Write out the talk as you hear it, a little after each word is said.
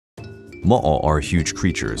Mo'o are huge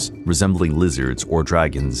creatures, resembling lizards or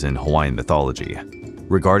dragons in Hawaiian mythology.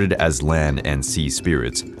 Regarded as land and sea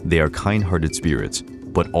spirits, they are kind-hearted spirits,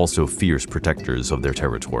 but also fierce protectors of their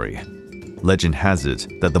territory. Legend has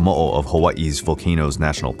it that the Mo'o of Hawaii's Volcanoes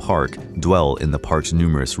National Park dwell in the park's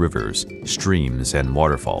numerous rivers, streams, and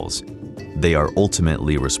waterfalls. They are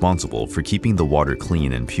ultimately responsible for keeping the water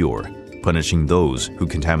clean and pure, punishing those who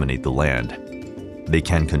contaminate the land. They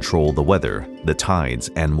can control the weather, the tides,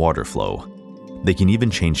 and water flow. They can even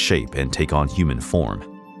change shape and take on human form.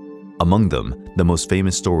 Among them, the most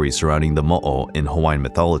famous story surrounding the Mo'o in Hawaiian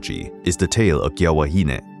mythology is the tale of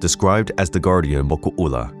Kiawahine, described as the guardian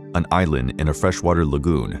Moku'ula, an island in a freshwater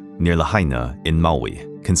lagoon near Lahaina in Maui,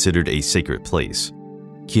 considered a sacred place.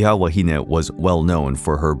 Kiawahine was well known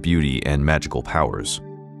for her beauty and magical powers.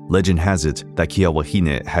 Legend has it that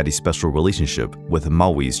Kiawahine had a special relationship with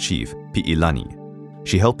Maui's chief, Pi'ilani.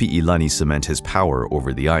 She helped Pi'ilani cement his power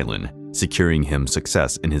over the island, securing him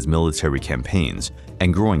success in his military campaigns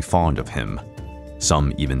and growing fond of him.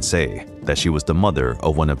 Some even say that she was the mother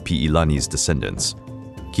of one of Pi'ilani's descendants.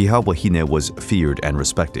 Kiawahine was feared and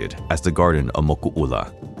respected as the guardian of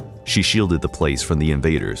Moku'ula. She shielded the place from the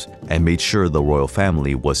invaders and made sure the royal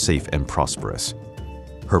family was safe and prosperous.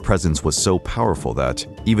 Her presence was so powerful that,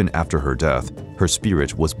 even after her death, her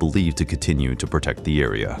spirit was believed to continue to protect the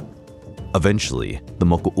area. Eventually, the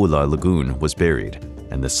Moku'ula Lagoon was buried,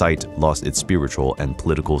 and the site lost its spiritual and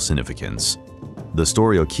political significance. The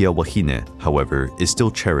story of Kiawahine, however, is still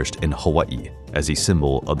cherished in Hawaii as a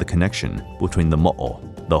symbol of the connection between the Mo'o,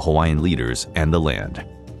 the Hawaiian leaders, and the land.